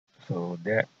So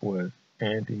that was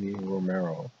Anthony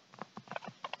Romero,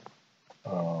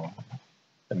 the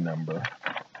number.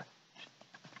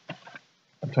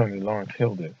 Attorney Lawrence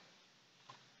Hilder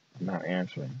not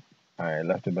answering. I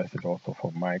left a message also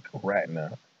for Mike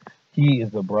Ratner. He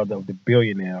is the brother of the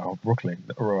billionaire of Brooklyn,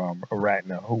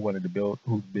 Ratner,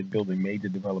 who's been building major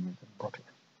developments in Brooklyn.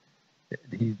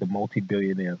 He's the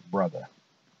multi-billionaire's brother.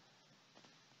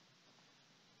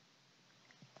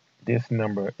 This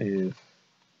number is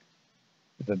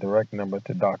a direct number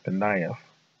to Dr. Naif,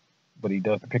 but he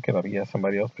doesn't pick it up. He has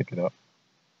somebody else pick it up,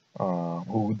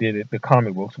 who did it, the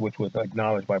comic books, which was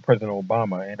acknowledged by President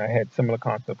Obama, and I had similar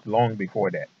concepts long before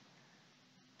that,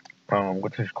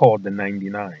 which is called the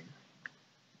 99.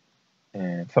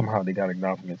 And somehow they got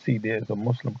acknowledgement. See, there's a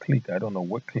Muslim clique. I don't know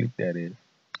what clique that is.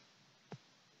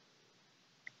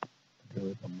 There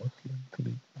is a Muslim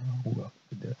clique. Who else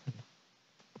did that say?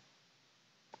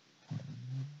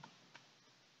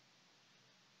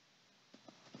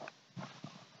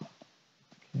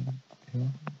 Okay.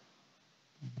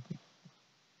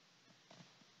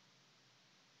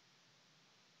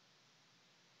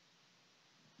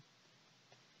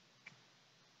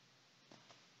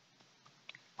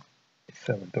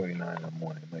 7:39 in the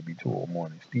morning, maybe 2 in the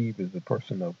morning. Steve is a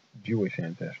person of Jewish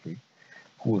ancestry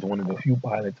who was one of the few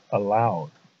pilots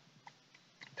allowed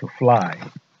to fly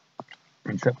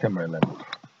in September 11th.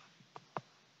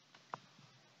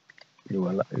 He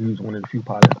was one of the few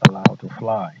pilots allowed to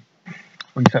fly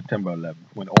on September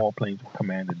 11th when all planes were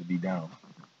commanded to be down.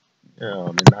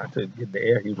 And not to get the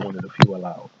air, he was one of the few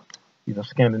allowed. He's of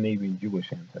Scandinavian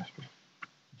Jewish ancestry.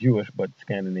 Jewish, but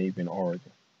Scandinavian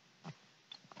origin,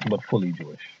 but fully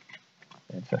Jewish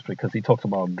ancestry, because he talks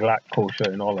about Glatt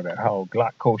kosher and all of that. How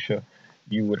Glatt kosher,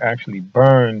 you would actually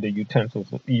burn the utensils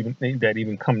that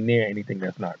even come near anything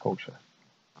that's not kosher.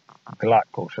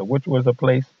 Glatt kosher, which was a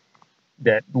place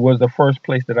that was the first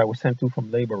place that I was sent to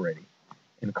from Labor Ready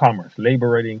in Commerce. Labor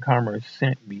Ready in Commerce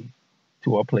sent me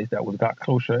to a place that was Glatt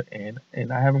kosher, and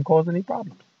I haven't caused any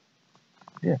problems.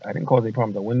 Yeah, I didn't cause any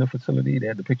problems. I went in the facility. They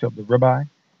had the picture of the ribeye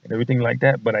and everything like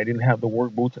that, but I didn't have the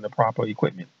work boots and the proper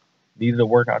equipment. Needed to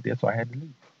work out there, so I had to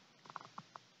leave.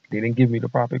 They didn't give me the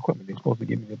proper equipment. They're supposed to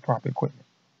give me the proper equipment.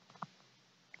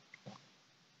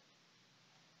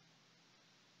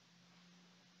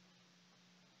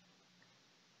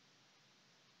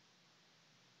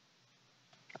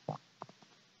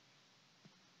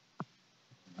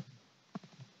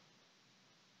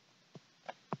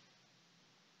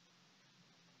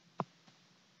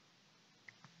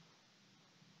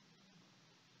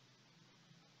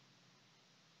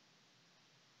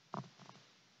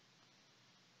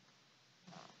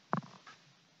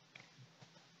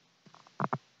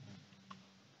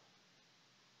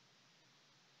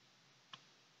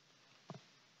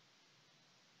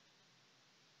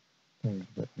 Things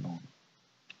written on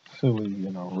silly,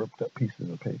 ripped up pieces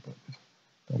of paper. Just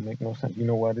don't make no sense. You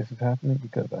know why this is happening?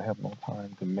 Because I have no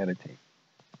time to meditate.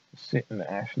 Sit and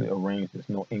actually arrange this.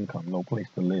 No income, no place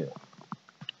to live.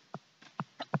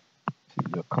 See,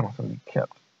 you're constantly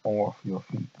kept off your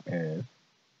feet as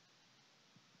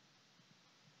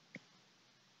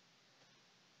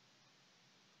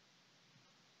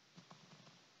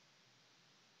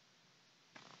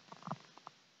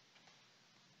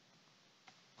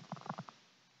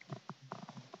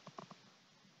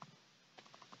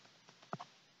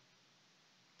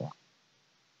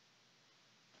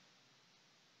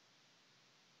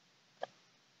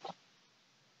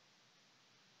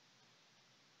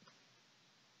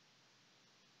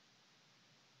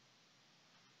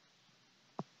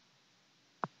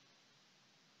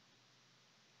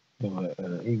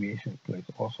an aviation place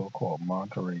also called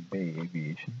Monterey Bay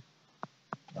Aviation.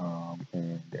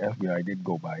 And the FBI did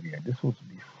go by there. This was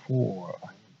before I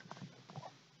went to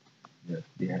Singapore. Yes,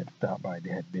 they had stopped by.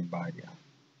 They had been by there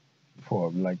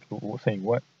before, like saying,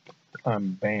 "What?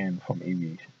 I'm banned from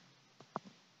aviation.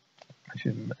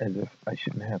 As if I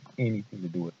shouldn't have anything to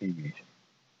do with aviation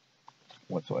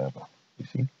whatsoever." You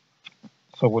see.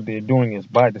 So what they're doing is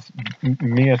by this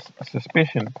mere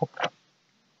suspicion,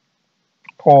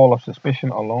 Paul of suspicion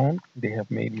alone, they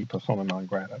have made me persona non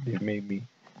grata. They've made me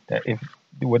that if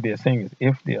what they're saying is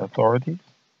if the authorities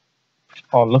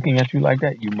are looking at you like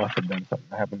that, you must have done something.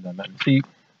 I haven't done nothing. See,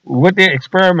 what they're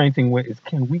experimenting with is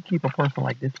can we keep a person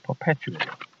like this perpetually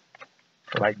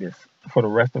like this for the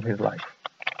rest of his life?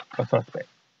 A suspect.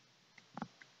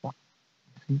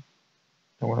 See?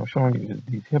 And what I'm showing you is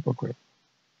these hypocrite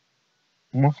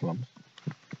Muslims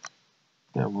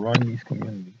that run these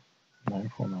communities.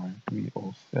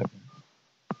 949-307.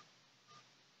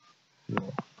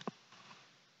 So,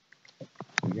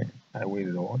 again, I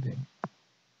waited all day.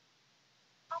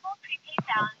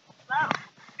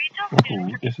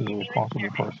 Cool. This is a responsible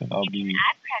person of the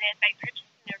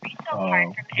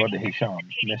Brother Hisham,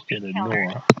 Masjid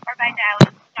al-Noor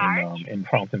in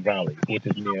Fountain Valley, which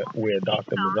is near where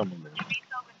Dr. Muzammil lives.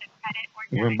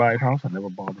 He went by his house. I never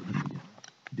bothered him again.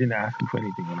 Didn't ask him for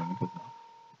anything when I went to his house.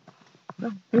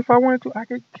 If I wanted to, I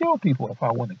could kill people if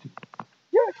I wanted to.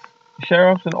 Yes,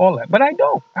 sheriffs and all that. But I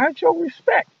don't. I show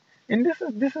respect. And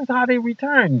this is how they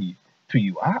return to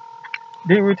you.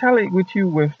 They retaliate with you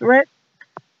with threat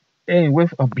and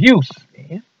with abuse,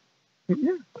 man.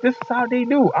 Yeah, this is how they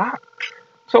do.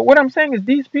 So what I'm saying is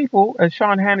these people, as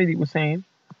Sean Hannity was saying,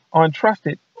 are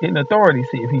entrusted in authority.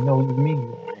 See, if he knows it's me, he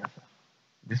won't answer.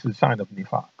 This is a sign of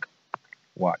nifaq.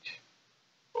 Watch.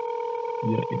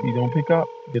 Yeah, if you don't pick up,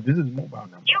 this is a mobile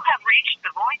number. You have reached the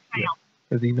voicemail.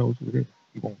 Because he knows who it is.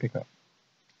 He won't pick up.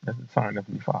 That's a sign of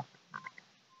nifaq.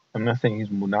 I'm not saying he's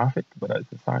munafiq, but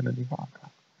it's a sign of nifaq.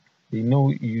 They know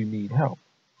you need help.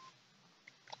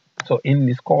 So in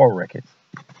this call records,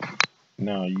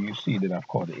 now you see that I've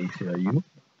called the ACLU.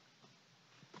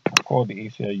 I've called the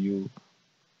ACLU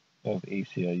as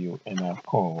ACLU, and I've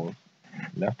called,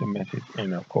 left a message,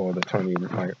 and I've called attorney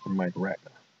Mike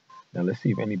Ratner. Now let's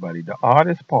see if anybody, the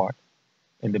oddest part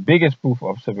and the biggest proof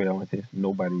of surveillance is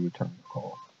nobody returns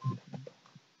calls to this number.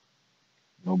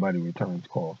 Nobody returns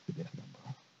calls to this number.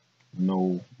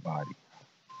 Nobody.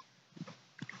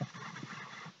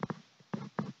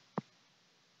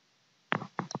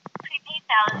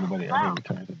 Nobody ever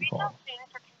returns the call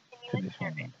to this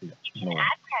phone number. Yeah. You can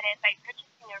add credit by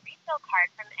purchasing a resale card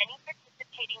from any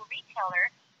participating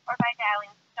retailer or by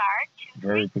dialing *233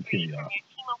 very peculiar. From your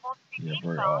T-Mobile prepaid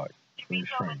very phone odd. To very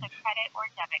strange. With a credit or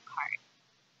debit card.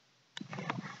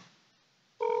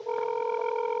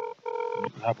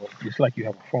 It's like you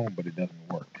have a phone, but it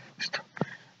doesn't work.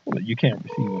 You can't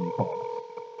receive any calls.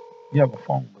 You have a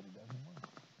phone, but it doesn't work.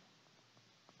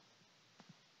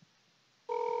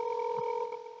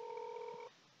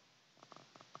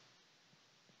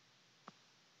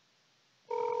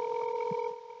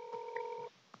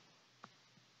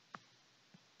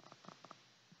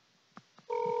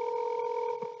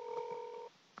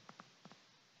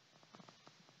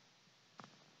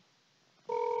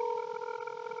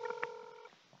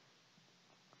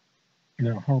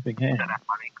 Now, helping hand. I am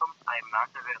not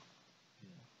available.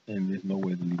 And there's no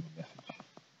way to leave a message.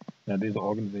 Now, there's an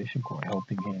organization called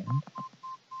Helping Hand.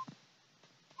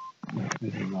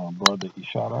 This is Brother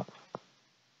Ishara,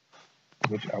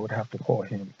 which I would have to call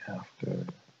him after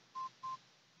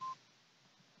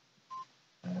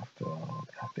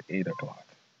 8 o'clock.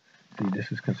 See,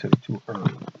 this is considered too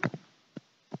early.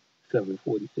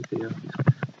 7:46 a.m.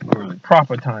 Early.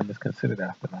 Proper time is considered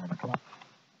after 9 o'clock.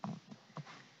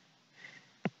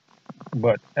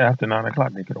 But after 9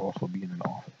 o'clock, they could also be in an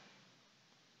office.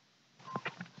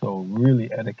 So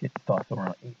really, etiquette starts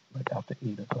around 8, like after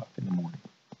 8 o'clock in the morning.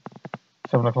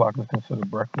 7 o'clock is considered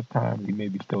breakfast time. You may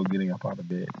be still getting up out of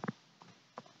bed.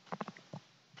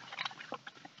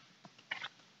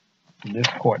 This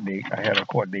court date, I had a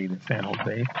court date in San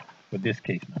Jose for this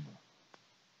case number.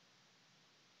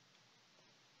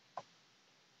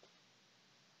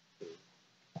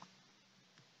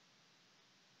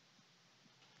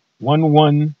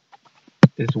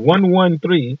 It's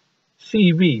 113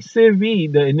 CV. CV,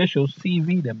 the initial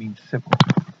CV, that means civil.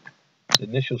 The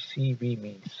initial CV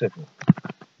means civil.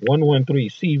 113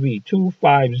 CV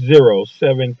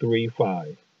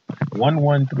 250735.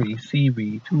 113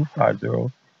 CV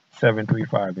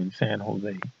 250735 in San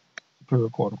Jose, Superior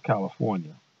Court of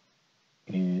California.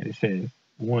 And it says,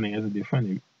 warning as a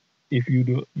defendant, if you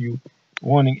do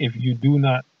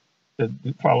not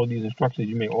follow these instructions,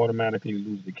 you may automatically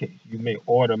lose the case. You may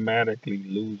automatically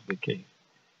lose the case.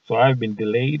 So I've been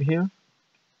delayed here.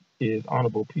 Is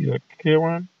Honorable Peter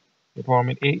Kiran,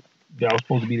 Department 8. That was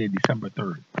supposed to be there December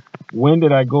 3rd. When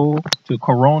did I go to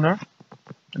Corona,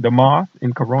 the mosque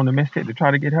in Corona Masjid to try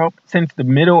to get help? Since the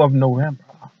middle of November.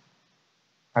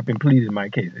 I've been pleading my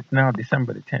case. It's now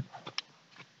December the 10th.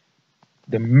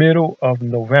 The middle of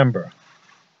November.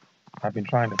 I've been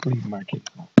trying to plead my case.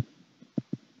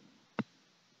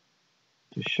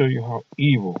 To show you how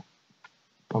evil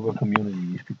of a community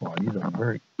these people are. These are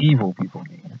very evil people,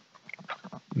 man.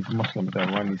 These Muslims that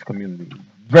run these communities.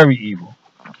 Very evil.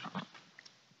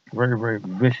 Very, very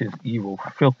vicious, evil,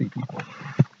 filthy people.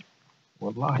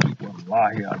 Wallahi,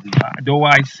 though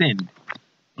I sinned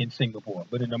in Singapore,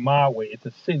 but in a mild way, it's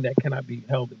a sin that cannot be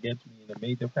held against me in a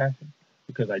major fashion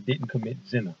because I didn't commit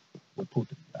zina with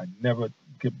Putin. I never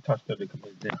touched her to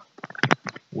commit zina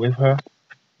with her.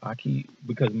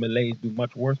 Because Malays do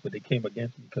much worse, but they came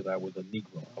against me because I was a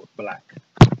Negro. I was black.